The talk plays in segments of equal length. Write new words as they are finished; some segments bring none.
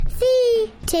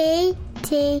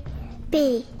TTB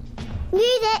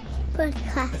Music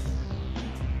Podcast.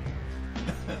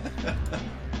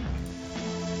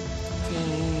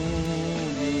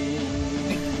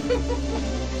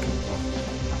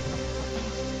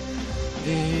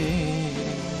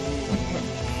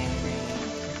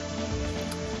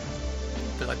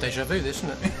 Bit like deja vu, this,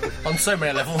 isn't it? On so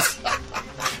many levels.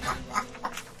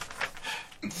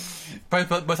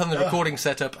 both on the recording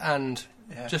setup and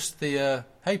just the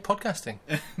hey, podcasting.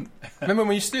 Remember when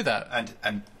we used to do that?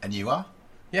 And you are?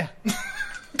 Yeah.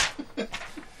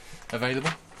 Available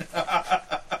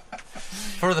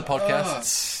for other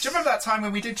podcasts. Do you remember that time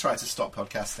when we did try to stop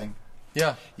podcasting?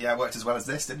 Yeah. Yeah, it worked as well as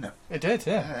this, didn't it? It did,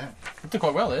 yeah. It did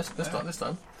quite well this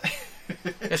time.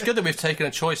 It's good that we've taken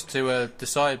a choice to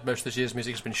decide most of this year's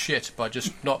music has been shit by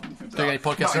just not doing any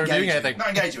podcasts or reviewing anything. Not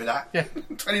engaging with that. Yeah.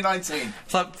 2019.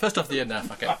 It's like, first off the year now,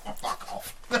 fuck it. Fuck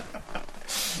off.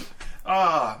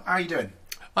 How are you doing?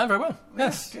 I'm very well.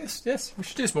 Yes. Good. Yes. We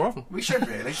should do this more often. We should,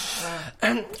 really.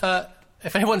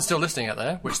 If anyone's still listening out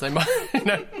there, which they might,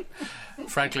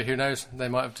 frankly, who knows? They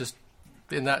might have just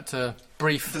in that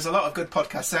brief. There's a lot of good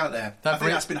podcasts out there. I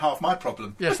think that's been half my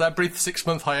problem. Yes, that brief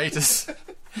 6-month hiatus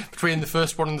between the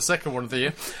first one and the second one of the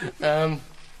year.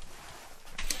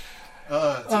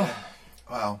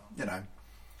 Well, you know.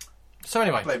 So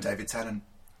anyway, I blame David Tennant.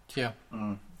 Yeah.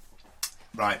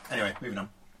 Right. Anyway, moving on.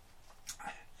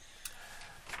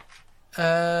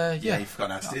 Yeah, you've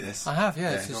forgotten how to do this. I have.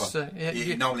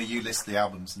 Yeah. Normally, you list the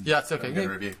albums. And that's okay. Give a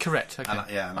review. Correct. Okay.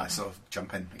 And I sort of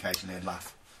jump in occasionally and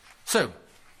laugh. So,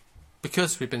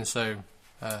 because we've been so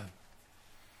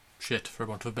shit, for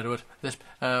want of a better word, we're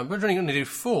only going to do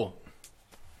 4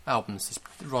 albums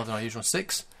rather than our usual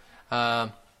 6.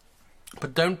 But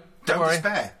don't worry.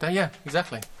 Despair. Yeah,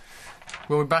 exactly.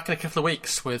 We'll be back in a couple of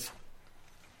weeks with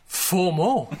 4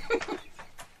 more.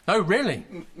 Oh, really?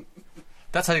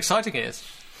 That's how exciting it is.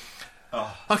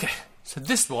 Oh. Okay, so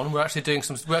this one we're actually doing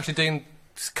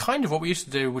kind of what we used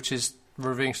to do, which is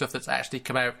reviewing stuff that's actually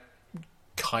come out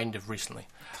kind of recently.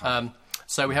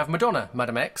 So we have Madonna,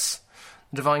 Madam X,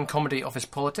 Divine Comedy, Office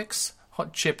Politics,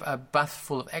 Hot Chip, A Bath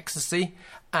Full of Ecstasy,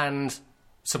 and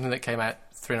something that came out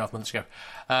 3.5 months ago,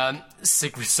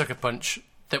 Siegfried Sucker Punch,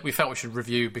 that we felt we should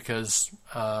review because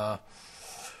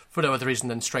for no other reason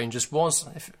than Strangers was,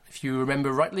 if you remember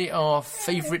rightly, our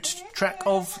favourite track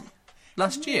of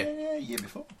last year. Yeah, year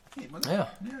before. Yeah.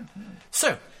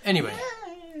 So, anyway,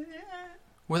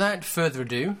 without further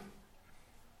ado,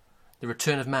 the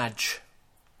return of Madge.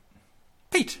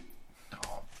 Pete.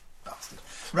 Oh, bastard.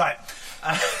 Right.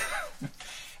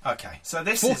 Okay, so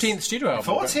this 14th studio album.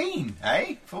 14,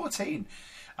 eh? 14.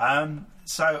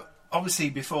 So, obviously,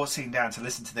 before sitting down to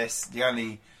listen to this, the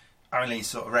only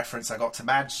sort of reference I got to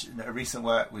Madge in a recent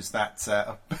work was that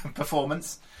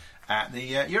performance at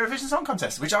the Eurovision Song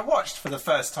Contest, which I watched for the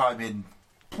first time in...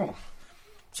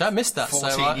 So I missed that,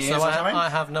 14 years or something. I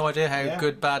have no idea how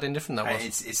good, bad, indifferent that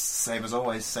was. It's same as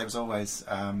always.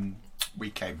 We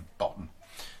came bottom.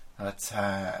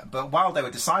 But while they were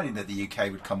deciding that the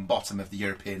UK would come bottom of the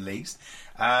European leagues,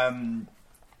 and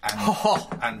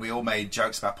we all made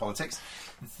jokes about politics,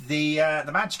 the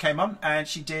Madge came on and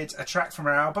she did a track from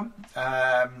her album,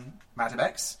 Madam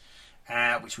X,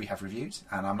 which we have reviewed,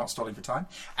 and I'm not stalling for time.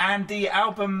 And the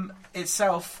album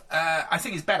itself, I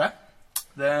think, is better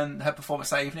than her performance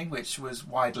that evening, which was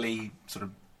widely sort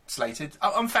of slated.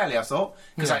 Unfairly, I thought,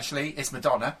 because actually it's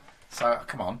Madonna. So,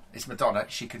 come on, it's Madonna.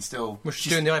 She can still... Well,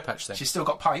 she's doing the eye patch thing. She's still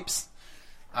got pipes.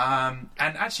 And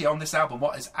actually, on this album,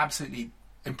 what has absolutely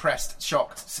impressed,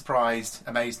 shocked, surprised,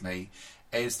 amazed me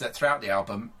is that throughout the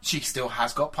album, she still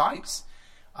has got pipes.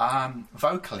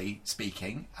 Vocally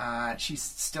speaking, she's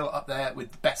still up there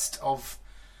with the best of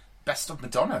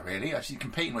Madonna, really. She's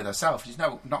competing with herself. She's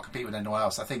not competing with anyone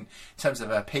else. I think in terms of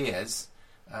her peers,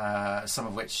 some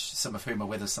of whom are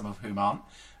with us, some of whom aren't,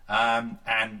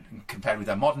 and compared with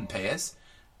her modern peers,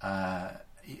 I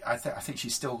think she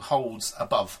still holds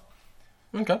above.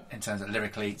 Okay. In terms of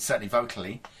lyrically, certainly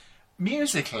vocally.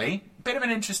 Musically, bit of an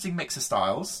interesting mix of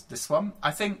styles, this one. I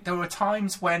think there were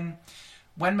times when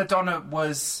Madonna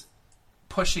was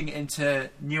pushing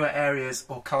into newer areas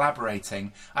or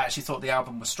collaborating, I actually thought the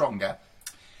album was stronger.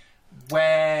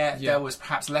 Where there was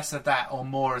perhaps less of that or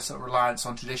more a sort of reliance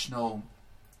on traditional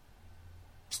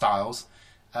styles,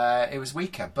 it was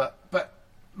weaker. But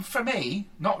for me,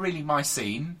 not really my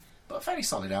scene, but a fairly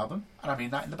solid album. And I mean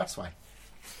that in the best way.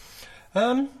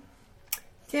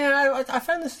 Yeah, I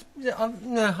found this...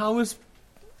 I was...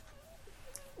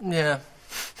 Yeah.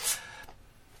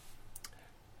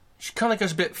 She kind of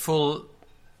goes a bit full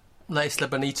La Isla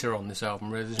Bonita on this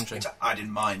album, really, doesn't she? Which I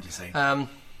didn't mind, you see.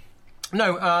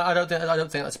 No, I don't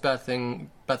think that's a bad thing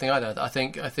either. I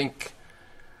think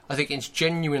it's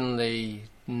genuinely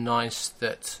nice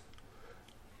that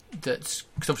because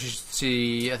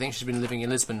obviously I think she's been living in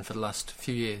Lisbon for the last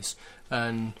few years,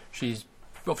 and she's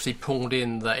obviously pulled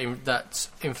in that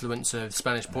influence of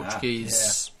Spanish,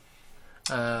 Portuguese,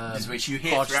 which you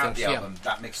hear throughout the album.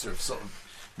 That mixture of sort of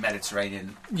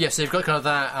Mediterranean. Yes, they've got kind of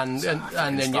that, and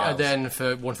then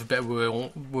for want of a better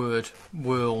world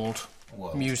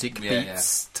music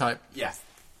beats type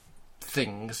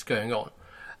things going on.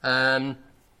 And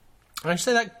I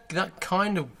say that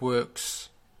kind of works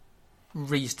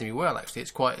reasonably well. Actually,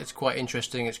 it's quite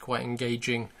interesting. It's quite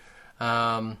engaging.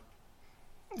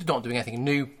 It's not doing anything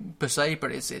new per se, but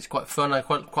it's quite fun. I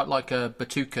quite like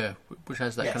Batuka, which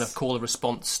has that kind of call and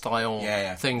response style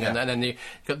thing, and then you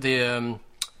got the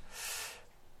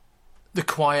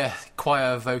choir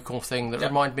vocal thing that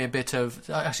reminded me a bit of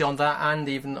actually on that, and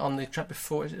even on the track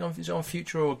before. Is it on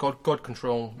Future or God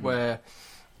Control, where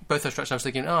both those tracks I was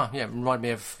thinking, remind me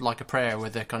of Like a Prayer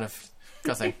with the kind of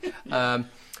thing. So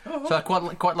I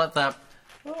quite like that.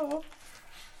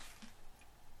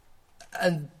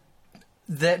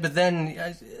 But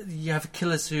then you have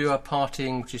Killers Who Are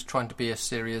Partying, which is trying to be a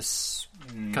serious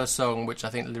kind of song, which I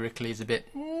think lyrically is a bit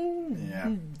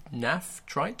naff,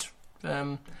 trite,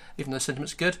 even though the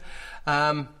sentiment's good.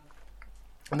 And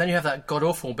then you have that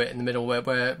god-awful bit in the middle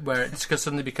where it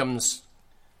suddenly becomes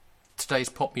today's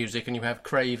pop music, and you have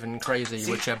Crave and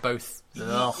Crazy, which are both...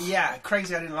 Yeah,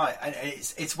 Crazy I didn't like. And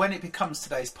it's when it becomes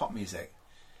today's pop music.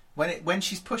 When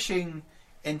she's pushing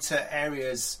into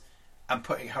areas... and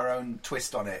putting her own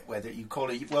twist on it, whether you call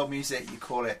it world music, you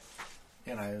call it,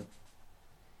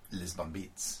 Lisbon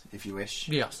beats, if you wish.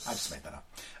 Yes. I just made that up.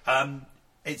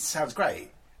 It sounds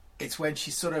great. It's when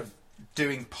she's sort of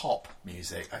doing pop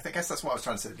music. I guess that's what I was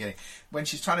trying to say at the beginning. When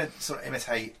she's trying to sort of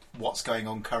imitate what's going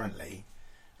on currently,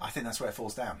 I think that's where it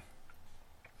falls down.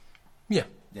 Yeah.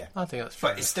 Yeah. I think that's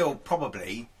fair. But it's still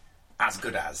probably as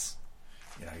good as,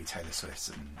 Taylor Swift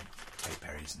and Katy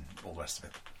Perry's and all the rest of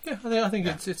it. Yeah, I think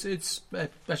it's as you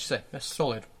say, a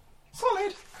solid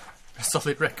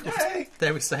record. Yay.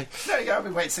 There we say. There you go. I've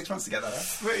been waiting 6 months to get that.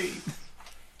 Sweet.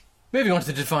 Moving on to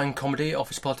the Divine Comedy,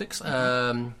 Office Politics.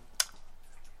 I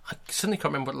suddenly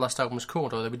can't remember what the last album was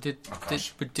called. Although we did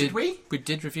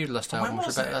review the last album.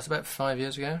 That's about 5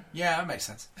 years ago. Yeah, that makes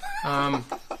sense.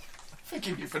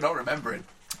 Forgive you for not remembering.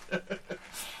 I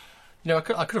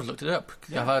could have looked it up.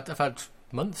 Yeah. I've had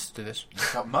months to do this.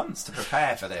 You've got months to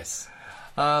prepare for this.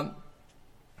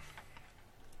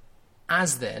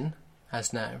 As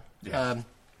now. Yes.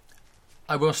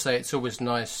 I will say it's always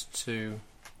nice to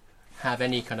have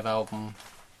any kind of album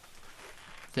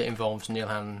that involves Neil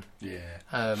Hannon.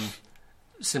 Yeah.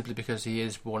 Simply because he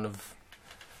is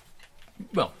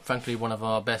frankly, one of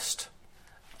our best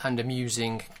and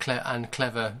amusing and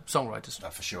clever songwriters.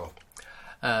 That for sure.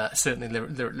 Certainly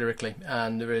lyrically,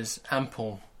 and there is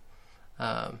ample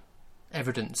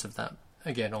evidence of that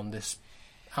again on this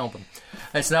album.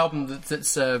 It's an album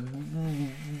that's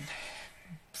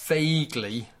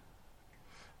vaguely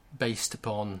based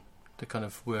upon the kind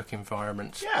of work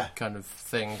environment kind of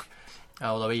thing,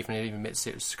 although even it admits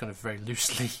it was kind of very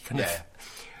loosely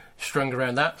strung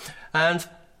around that. And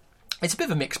it's a bit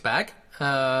of a mixed bag.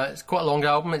 It's quite a long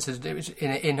album. It's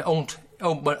in old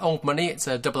money. It's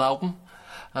a double album.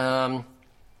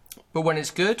 But when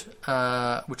it's good,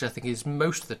 which I think is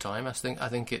most of the time, I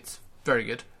think it's very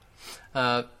good.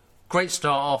 Great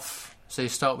start off. So you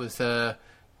start with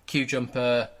Q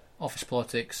Jumper, Office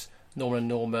Politics, Norma and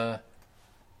Norma,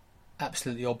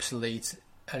 Absolutely Obsolete,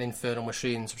 and Infernal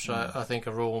Machines, which I think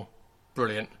are all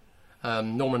brilliant.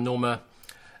 Norma and Norma,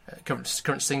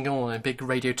 current single and a big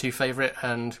Radio 2 favourite,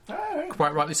 and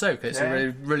quite rightly so. It's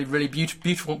a really, really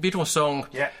beautiful song,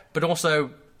 but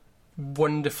also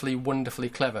wonderfully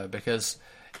clever, because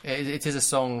it is a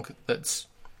song that's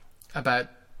about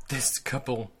this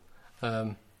couple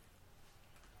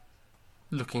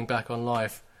looking back on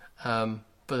life,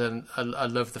 but then I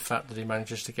love the fact that he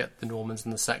manages to get the Normans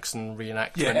and the Saxon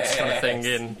reenactments kind of thing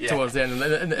in towards the end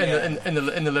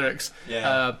in the lyrics,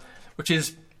 which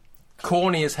is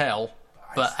corny as hell,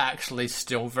 but actually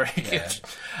still very good.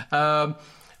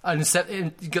 And you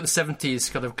got the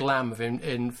 70s kind of glam of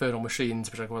Infernal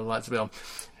Machines, which I quite like to be on.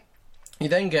 You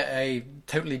then get a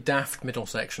totally daft middle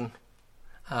section,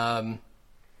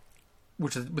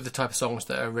 which is with the type of songs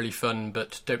that are really fun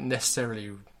but don't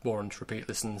necessarily warrant repeat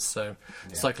listens. So,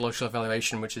 Psychological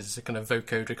Evaluation, which is a kind of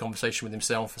vocoder conversation with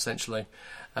himself, essentially.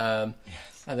 And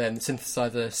then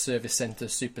Synthesizer Service Centre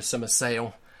Super Summer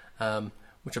Sale,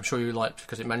 which I'm sure you liked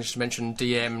because it managed to mention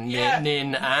DM,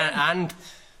 Nin, and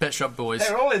Pet Shop Boys.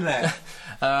 They're all in there.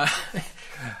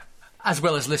 As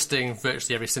well as listing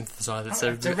virtually every synthesizer that's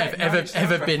direct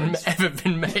ever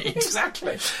been made.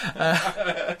 Exactly.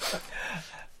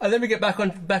 And then we get back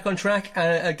on track,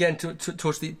 and again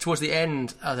towards the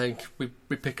end, I think we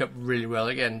pick up really well.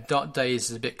 Again, Dark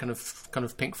Days is a bit kind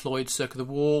of Pink Floyd, Circle the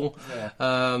Wall.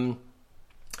 Yeah.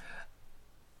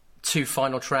 Two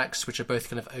final tracks, which are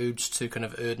both kind of odes to kind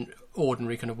of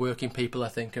ordinary kind of working people, I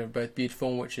think, are both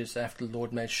beautiful, which is After the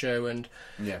Lord Made Show and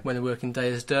When the Working Day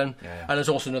is Done. Yeah. And there's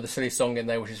also another silly song in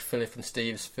there, which is Philip and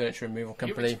Steve's Furniture Removal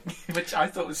Company. Which I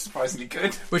thought was surprisingly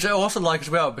good. Which I also like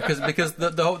as well, because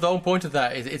the whole point of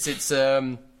that is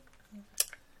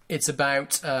it's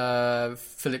about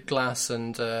Philip Glass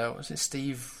and was it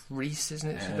Steve Reich, isn't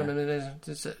it?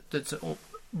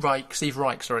 Yeah. Steve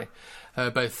Reich, sorry,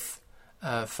 both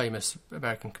famous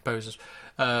American composers,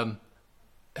 who,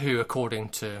 according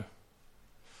to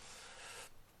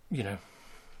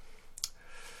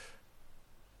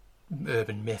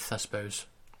urban myth, I suppose,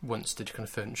 once did kind of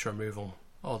furniture removal.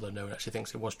 Although no one actually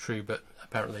thinks it was true, but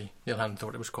apparently Neil Hannon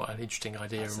thought it was quite an interesting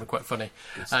idea and quite funny,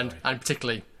 and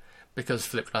particularly because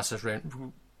Philip Glass is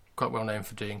quite well known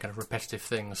for doing kind of repetitive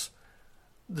things.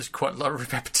 There's quite a lot of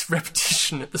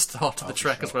repetition at the start of the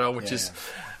track as well, which is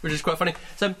quite funny.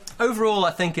 So overall,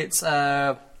 I think it's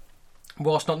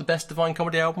whilst not the best Divine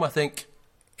Comedy album, I think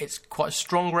it's quite a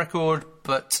strong record,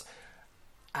 but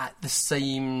at the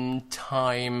same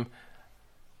time,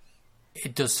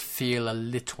 it does feel a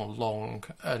little long,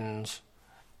 and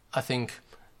I think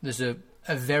there's a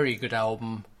very good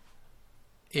album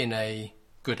in a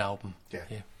good album. Yeah.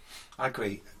 I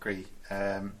agree.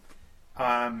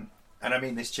 And I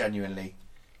mean this genuinely.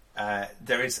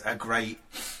 There is a great,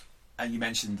 and you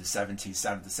mentioned the 70s,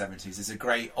 sound of the 70s. There's a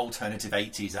great alternative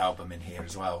 80s album in here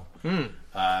as well. And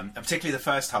particularly the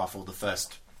first half, or the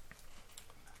first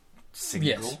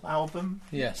single album.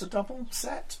 Yes. It's a double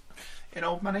set in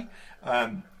Old Money.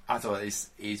 I thought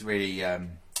he's really,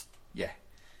 and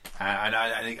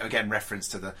I think, again, reference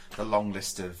to the long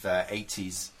list of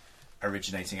 80s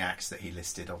originating acts that he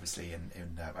listed, obviously, in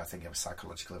I think it was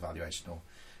Psychological Evaluation or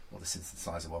the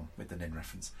synthesizer one with the Nin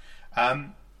reference.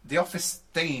 The Office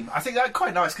theme, I think that's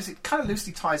quite nice because it kind of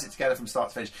loosely ties it together from start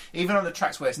to finish, even on the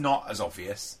tracks where it's not as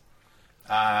obvious.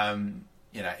 There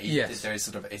is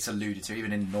sort of, it's alluded to,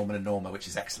 even in Norman and Norma, which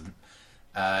is excellent.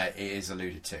 It is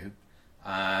alluded to.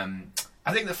 I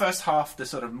think the first half, the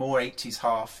sort of more 80s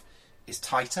half, is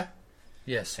tighter.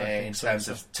 Yes, in terms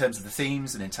of the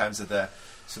themes and in terms of the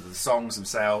sort of the songs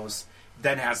themselves.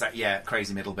 Then it has that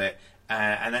crazy middle bit,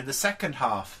 and then the second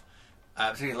half,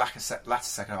 particularly latter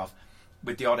second half,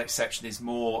 with the odd exception, is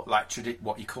more like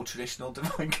what you call traditional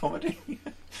Divine Comedy.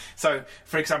 So,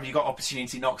 for example, you got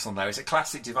Opportunity Knocks on there. It's a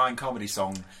classic Divine Comedy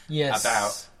song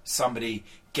about somebody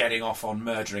getting off on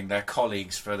murdering their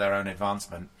colleagues for their own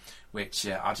advancement, which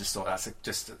I just thought that's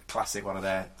just a classic one of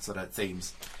their sort of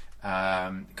themes.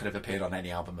 Could have appeared on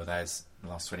any album of theirs in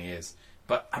the last 20 years.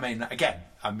 But, I mean, again,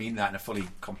 I mean that in a fully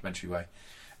complimentary way.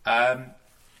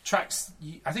 Tracks,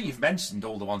 I think you've mentioned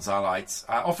all the ones I liked.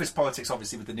 Office Politics,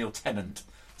 obviously, with the Neil Tennant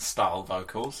style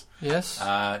vocals. Yes.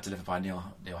 Delivered by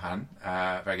Neil Hannon.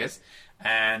 Very good.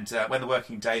 And When the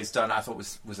Working Day is Done, I thought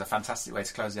was a fantastic way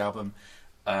to close the album.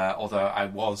 Although I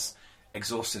was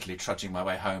exhaustedly trudging my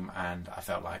way home, and I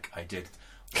felt like I did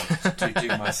want to do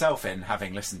myself in,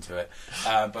 having listened to it.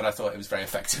 But I thought it was very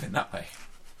effective in that way.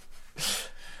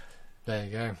 There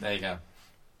you go.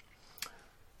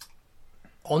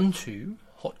 On to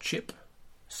Hot Chip,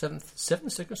 seventh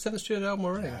studio album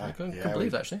already. I couldn't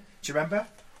believe that, actually. Do you remember?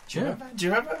 Do you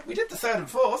remember? We did the third and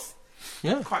fourth.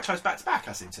 Yeah. Quite close back to back,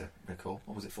 I seem to recall.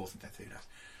 Or was it fourth and fifth? Who knows?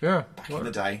 Yeah. Back in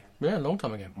the day. Yeah, a long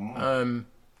time ago.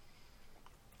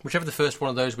 Whichever the first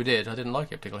one of those we did, I didn't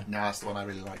like it particularly. No, that's the one I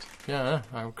really liked. Yeah,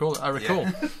 I recall.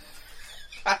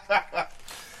 Yeah.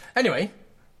 Anyway,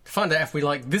 to find out if we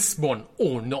like this one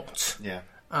or not. Yeah.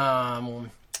 Over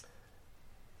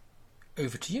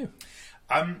to you.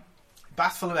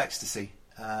 Bath Full of Ecstasy.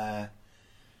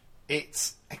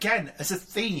 It's, again, as a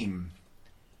theme,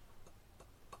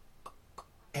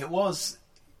 it was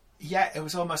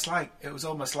almost like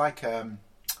a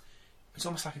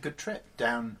good trip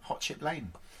down Hot Chip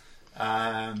Lane.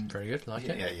 Very good, like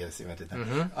it. Yeah, see if I did that.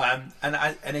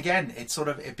 Mm-hmm. And again,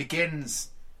 it begins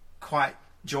quite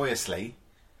joyously.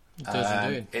 It does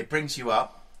indeed. It brings you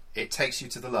up. It takes you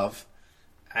to the love,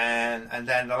 and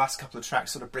then the last couple of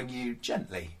tracks sort of bring you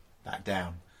gently back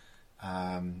down.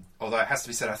 Although it has to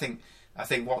be said, I think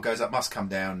What Goes Up Must Come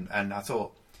Down, and I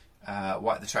thought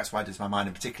the tracks Why Does My Mind,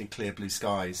 and particularly Clear Blue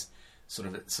Skies, sort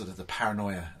of the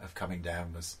paranoia of coming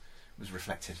down was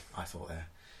reflected, I thought, there.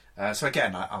 So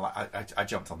again, I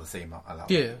jumped on the theme. I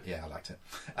liked Yeah. it. Yeah, I liked it.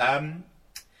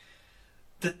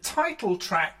 The title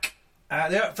track.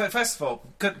 First of all,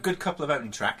 good couple of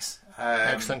opening tracks.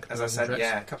 Excellent. As I said, tracks.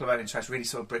 yeah, a couple of opening tracks really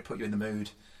sort of put you in the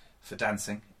mood for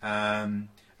dancing, and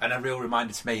a real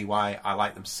reminder to me why I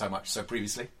liked them so much so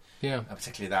previously. Yeah.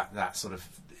 Particularly that sort of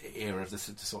era of the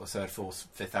sort of third, fourth,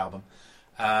 fifth album,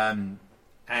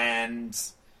 and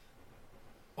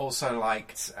also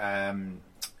liked the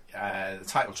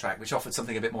title track, which offered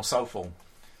something a bit more soulful.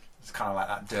 It's kind of like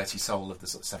that dirty soul of the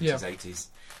sort of 70s, 80s.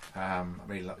 I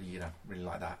really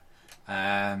like that.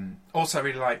 Also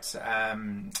really liked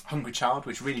Hungry Child,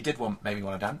 which really did make me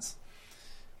want to dance.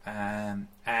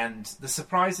 And the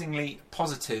surprisingly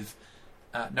positive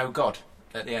No God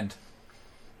at the end,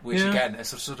 which again it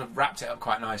sort of wrapped it up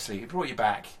quite nicely. It brought you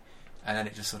back, and then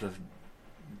it just sort of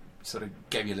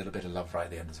gave you a little bit of love right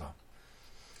at the end as well.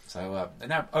 So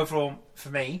now overall for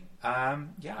me,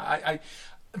 I'm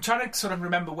trying to sort of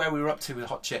remember where we were up to with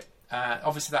Hot Chip.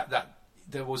 Obviously that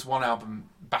there was one album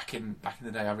back in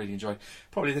the day I really enjoyed.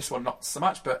 Probably this one not so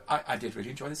much, but I did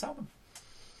really enjoy this album.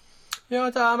 Yeah,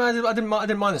 I didn't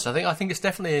mind this. I think it's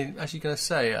definitely, as you're going to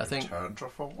say, I think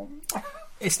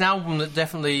it's an album that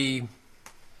definitely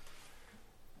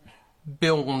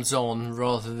builds on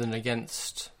rather than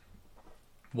against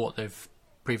what they've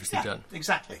previously done.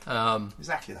 Exactly.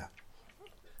 Exactly that.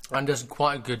 And does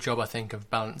quite a good job, I think, of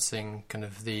balancing kind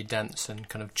of the dance and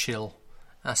kind of chill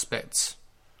aspects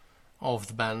of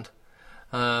the band.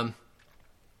 I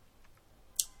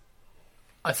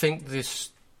think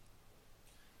this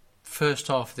first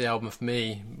half of the album for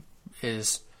me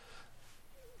is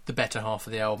the better half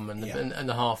of the album, and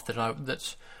the half that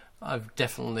I've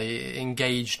definitely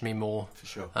engaged me more. For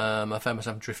sure. I found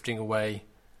myself drifting away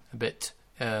a bit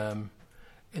in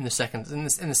the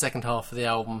second half of the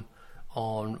album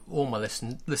on all my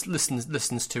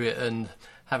listens to it, and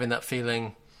having that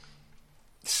feeling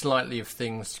slightly of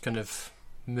things kind of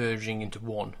merging into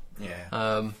one.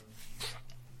 Yeah.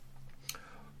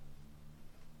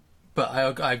 But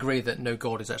I agree that No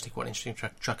God is actually quite an interesting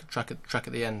track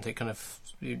at the end. It kind of,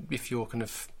 if you're kind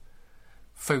of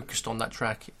focused on that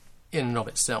track in and of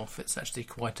itself, it's actually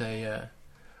quite a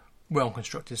well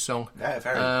constructed song. Yeah,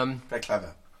 very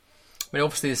clever. I mean,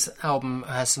 obviously this album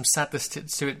has some sadness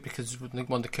to it because one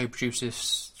of the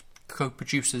co-producers,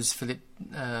 Philip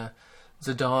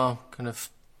Zadar, kind of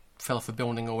fell off a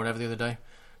building or whatever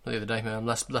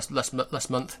last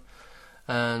month,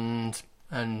 and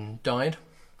died.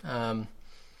 So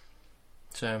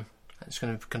it's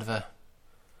kind of a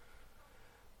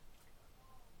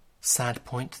sad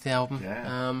point to the album.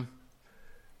 Yeah.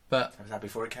 But was that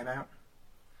before it came out?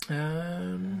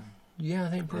 Yeah, I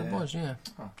think it probably was. Yeah,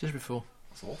 just before.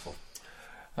 That's awful.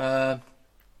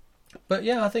 But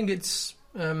yeah, I think it's.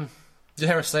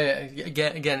 Dare I say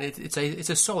it again? It's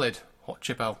a solid Hot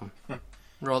Chip album,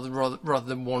 rather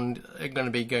than one going to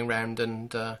be going round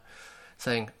and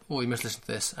saying, "Oh, you must listen to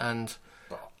this." And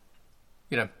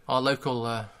our local.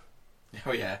 Our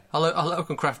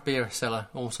local craft beer seller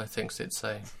also thinks it's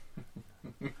a.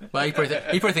 Well, he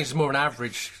probably thinks it's more an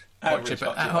average Hot Chip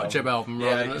album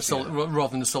rather than a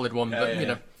solid one.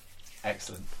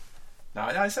 Excellent. No,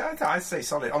 I say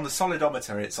solid. On the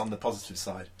solidometer, it's on the positive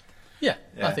side. Yeah,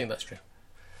 I think that's true.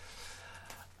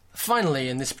 Finally,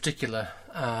 in this particular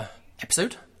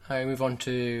episode, I move on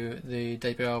to the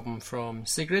debut album from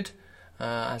Sigrid.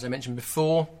 As I mentioned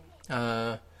before,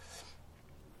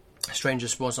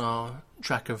 Strangers was our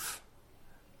track of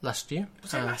last year.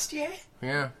 Was it last year?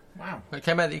 Yeah. Wow. It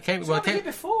came out. The year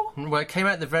before. Well, it came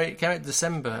out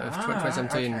December of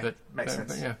 2017. Okay. But Makes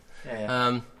sense. But yeah.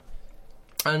 Yeah.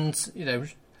 And so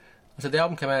the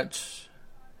album came out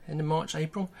in March,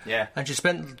 April. Yeah. And she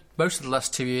spent most of the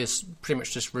last 2 years pretty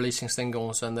much just releasing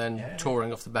singles and then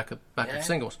touring off the back of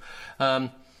singles.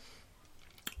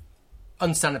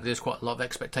 Understandably, there's quite a lot of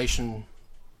expectation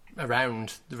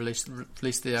around the release of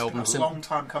the album. It's been a long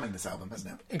time coming, this album,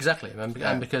 hasn't it? Exactly,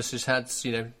 and because it's had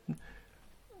sellout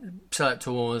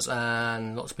tours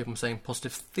and lots of people saying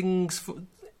positive things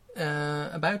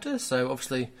about her, so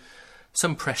obviously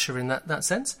some pressure in that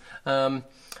sense. The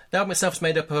album itself is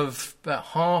made up of about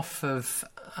half of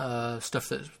stuff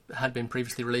that had been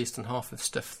previously released and half of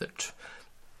stuff that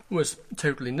was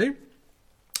totally new.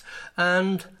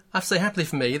 And I have to say, happily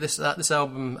for me, this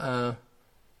album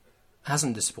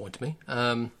hasn't disappointed me.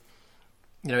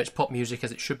 It's pop music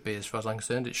as it should be, as far as I'm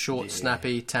concerned. It's short,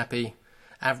 snappy, tappy,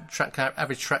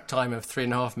 average track time of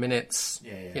 3.5 minutes.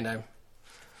 This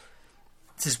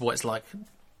is what it's like.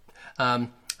 I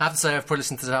have to say, I've probably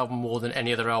listened to this album more than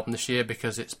any other album this year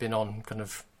because it's been on kind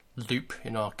of loop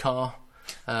in our car.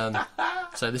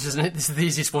 So this is the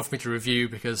easiest one for me to review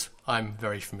because I'm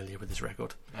very familiar with this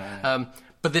record.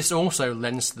 But this also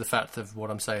lends to the fact of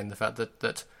what I'm saying, the fact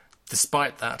that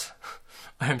despite that,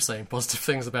 I am saying positive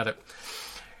things about it.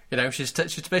 You know, she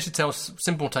basically tells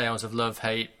simple tales of love,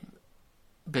 hate,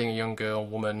 being a young girl,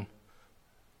 woman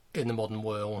in the modern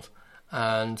world.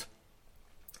 And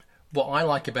what I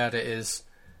like about it is,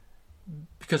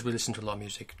 because we listen to a lot of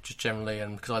music just generally,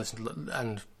 and because I listen to,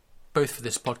 and both for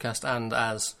this podcast and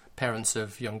as parents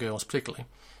of young girls particularly,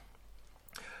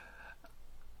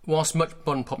 whilst much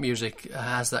modern pop music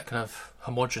has that kind of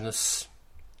homogenous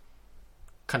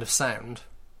kind of sound,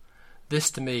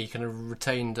 this to me kind of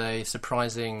retained a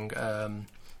surprising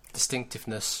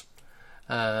distinctiveness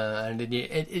and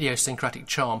idiosyncratic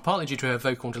charm, partly due to her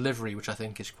vocal delivery, which I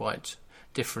think is quite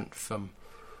different from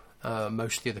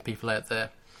most of the other people out there.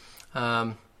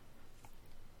 And,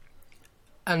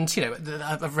 you know,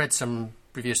 I've read some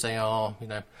reviews saying,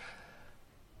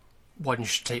 why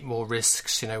didn't you take more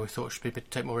risks? You know, we thought she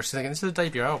should take more risks. Thinking, this is a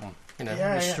debut album. You know,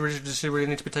 does she really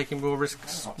need to be taking more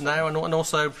risks now? And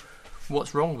also,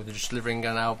 what's wrong with just delivering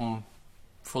an album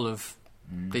full of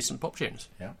decent pop tunes?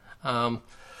 Yeah.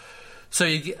 So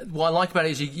what I like about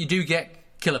it is you do get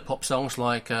killer pop songs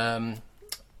like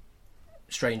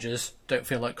Strangers, Don't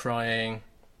Feel Like Crying,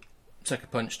 Sucker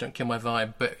Punch, Don't Kill My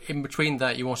Vibe. But in between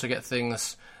that, you also get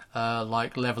things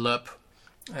like Level Up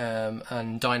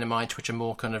and Dynamite, which are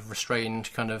more kind of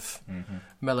restrained, kind of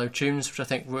mellow tunes, which I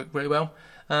think work really well.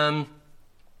 And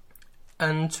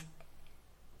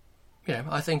you know,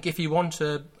 I think if you want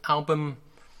an album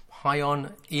high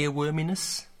on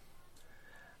earworminess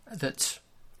that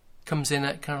comes in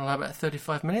at kind of about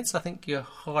 35 minutes, I think you're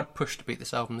hard pushed to beat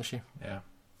this album this year. Yeah,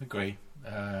 agree.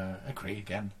 Agree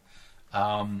again.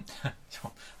 How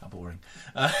boring.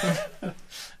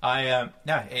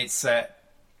 It's a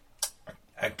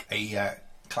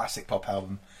classic pop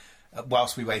album.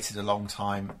 Whilst we waited a long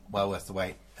time, well worth the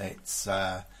wait. It's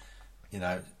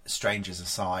Strangers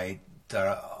aside, there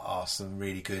are some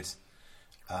really good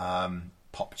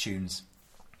pop tunes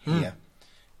here.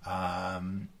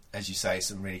 As you say,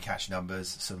 some really catchy numbers,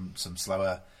 some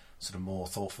slower, sort of more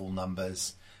thoughtful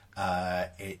numbers.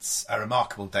 It's a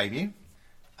remarkable debut.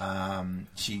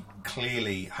 She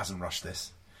clearly hasn't rushed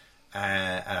this,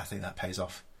 and I think that pays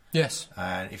off. Yes.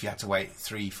 And if you had to wait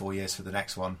 3-4 years for the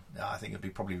next one, I think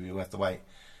it'd probably be worth the wait.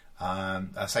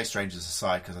 I say Strangers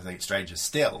aside because I think Strangers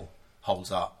still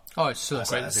holds up. Oh, it's still a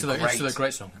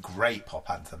great song. Great pop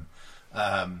anthem.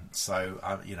 It's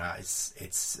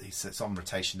on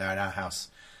rotation now in our house.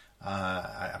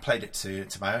 I played it to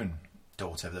my own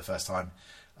daughter for the first time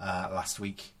last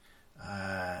week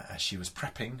as she was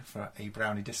prepping for a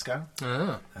brownie disco,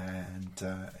 and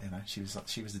she was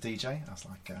the DJ. I was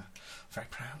like very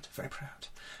proud,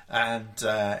 and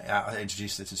I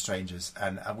introduced her to Strangers,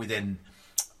 and within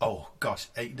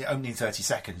only 30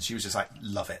 seconds she was just like,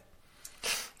 love it.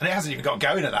 And it hasn't even got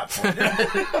going at that point.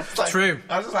 True.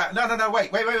 I was just like, no, wait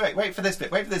for this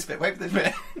bit.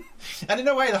 And in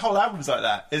a way, the whole album's like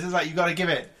that. It's just like you got to give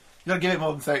it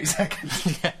more than 30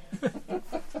 seconds. Yeah.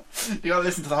 You got to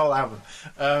listen to the whole album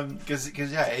because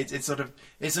it's sort of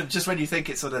just when you think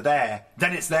it's sort of there,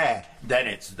 then it's there.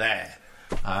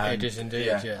 It is indeed.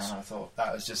 Yeah, yes. and I thought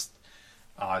that was just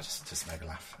made me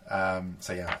laugh.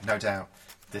 No doubt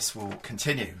this will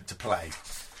continue to play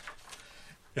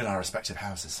in our respective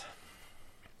houses.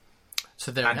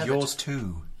 So there and yours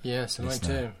too. Yes, and mine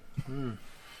too.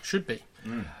 Should be.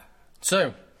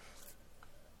 So,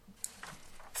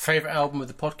 favourite album of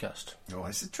the podcast? Oh,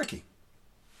 this is tricky.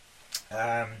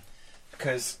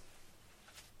 Because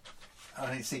I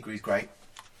think Sigrid's great.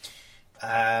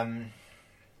 What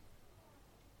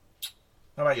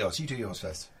about yours? You do yours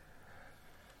first.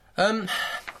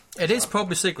 It is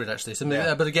probably Sigrid, actually.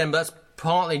 But again, that's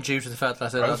partly due to the fact that I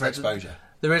said overexposure.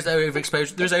 There is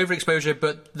overexposure. There is overexposure,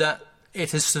 but that it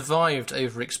has survived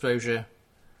overexposure,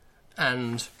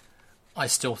 and I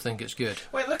still think it's good.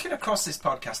 Well, looking across this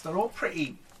podcast, they're all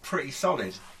pretty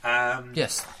solid.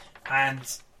 Yes, and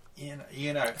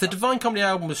you know, if the Divine Comedy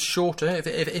album was shorter,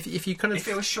 if you kind of if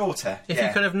it was shorter, if you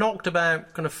kind of knocked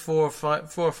about kind of four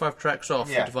or five tracks off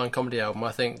the Divine Comedy album,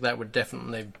 I think that would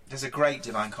definitely. There's a great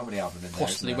Divine Comedy album in there.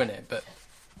 Possibly win it, but.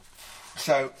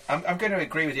 So I'm going to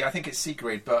agree with you. I think it's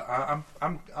Sigrid, but I'm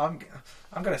going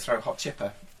to throw Hot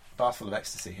Chipper, Bath Full of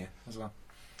Ecstasy here as well.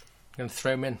 Going to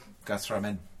throw them in. Go throw them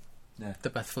in. Yeah. The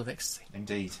Bath Full of Ecstasy.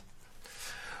 Indeed.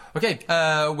 Okay,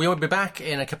 we will be back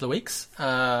in a couple of weeks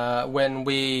when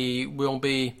we will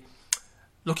be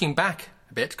looking back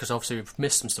a bit because obviously we've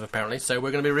missed some stuff apparently. So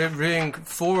we're going to be reviewing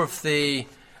 4 of the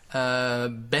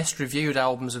best reviewed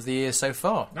albums of the year so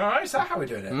far. All right, is that how we're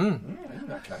doing it?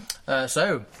 Okay.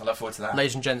 So, I look forward to that.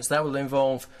 ladies and gents, that will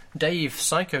involve Dave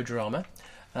Psychodrama,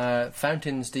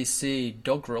 Fountains DC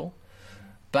Doggerel,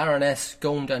 Baroness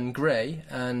Gold and Grey,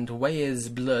 and Weyer's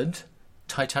Blood,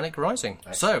 Titanic Rising.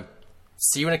 Excellent. So,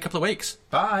 see you in a couple of weeks.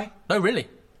 Bye. No, really.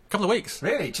 A couple of weeks.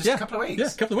 Really? Just a couple of weeks? Yeah,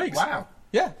 a couple of weeks. Wow.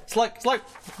 Yeah, it's like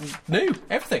new,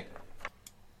 everything.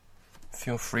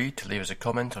 Feel free to leave us a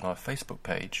comment on our Facebook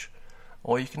page,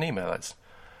 or you can email us,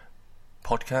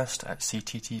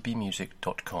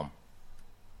 podcast@cttbmusic.com.